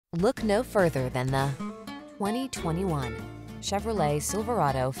Look no further than the 2021 Chevrolet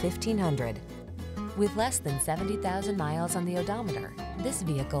Silverado 1500. With less than 70,000 miles on the odometer, this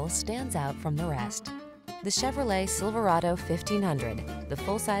vehicle stands out from the rest. The Chevrolet Silverado 1500, the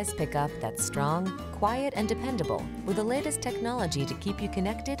full-size pickup that's strong, quiet, and dependable, with the latest technology to keep you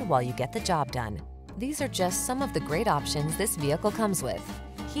connected while you get the job done. These are just some of the great options this vehicle comes with: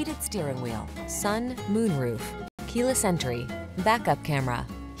 heated steering wheel, sun, moonroof, keyless entry, backup camera,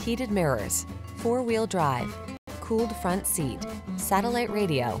 heated mirrors, four-wheel drive, cooled front seat, satellite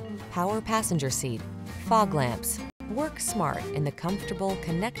radio, power passenger seat, fog lamps. Work smart in the comfortable,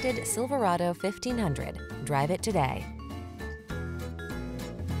 connected Silverado 1500. Drive it today.